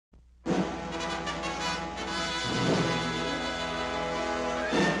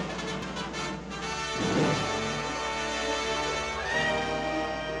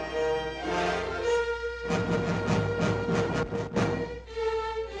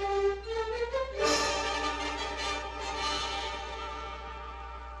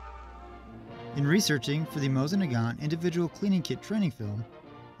In researching for the Mosin-Nagant individual cleaning kit training film,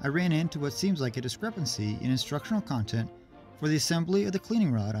 I ran into what seems like a discrepancy in instructional content for the assembly of the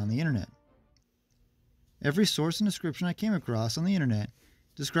cleaning rod on the internet. Every source and description I came across on the internet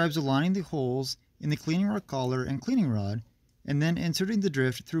describes aligning the holes in the cleaning rod collar and cleaning rod and then inserting the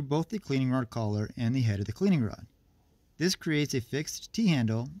drift through both the cleaning rod collar and the head of the cleaning rod. This creates a fixed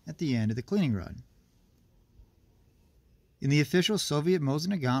T-handle at the end of the cleaning rod. In the official Soviet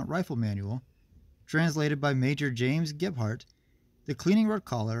Mosin-Nagant rifle manual, translated by Major James Gebhardt, the cleaning rod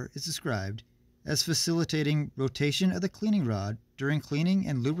collar is described as facilitating rotation of the cleaning rod during cleaning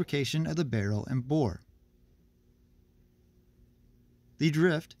and lubrication of the barrel and bore. The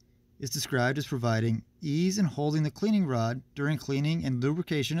drift is described as providing ease in holding the cleaning rod during cleaning and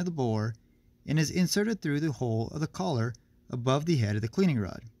lubrication of the bore and is inserted through the hole of the collar above the head of the cleaning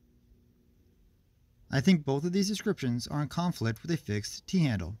rod. I think both of these descriptions are in conflict with a fixed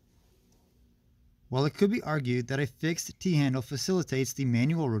T-handle. While it could be argued that a fixed T-handle facilitates the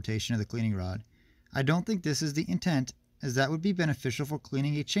manual rotation of the cleaning rod, I don't think this is the intent, as that would be beneficial for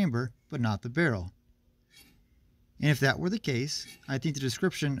cleaning a chamber but not the barrel. And if that were the case, I think the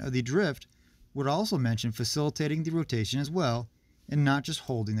description of the drift would also mention facilitating the rotation as well and not just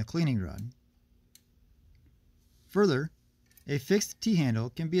holding the cleaning rod. Further, a fixed T-handle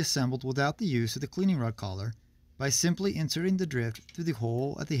can be assembled without the use of the cleaning rod collar by simply inserting the drift through the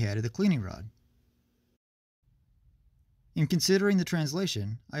hole at the head of the cleaning rod. In considering the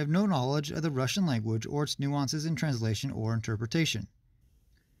translation, I have no knowledge of the Russian language or its nuances in translation or interpretation.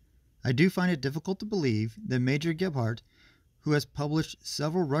 I do find it difficult to believe that Major Gebhardt, who has published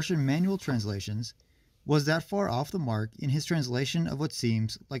several Russian manual translations, was that far off the mark in his translation of what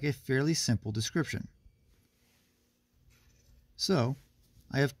seems like a fairly simple description. So,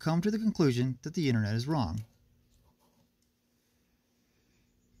 I have come to the conclusion that the internet is wrong.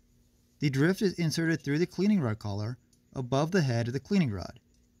 The drift is inserted through the cleaning rod collar above the head of the cleaning rod,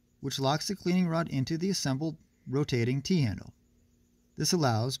 which locks the cleaning rod into the assembled rotating T-handle. This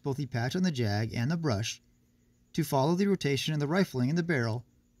allows both the patch on the jag and the brush to follow the rotation of the rifling in the barrel,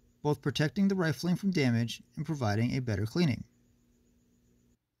 both protecting the rifling from damage and providing a better cleaning.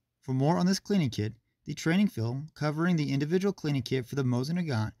 For more on this cleaning kit, the training film covering the individual cleaning kit for the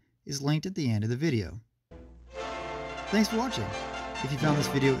Mosin-Nagant is linked at the end of the video. Thanks for watching. If you found this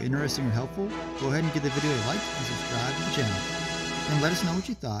video interesting or helpful, go ahead and give the video a like and subscribe to the channel. And let us know what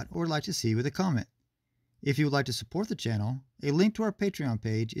you thought or would like to see with a comment. If you would like to support the channel, a link to our Patreon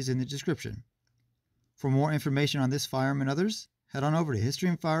page is in the description. For more information on this firearm and others, head on over to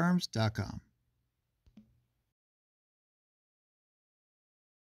historyandfirearms.com.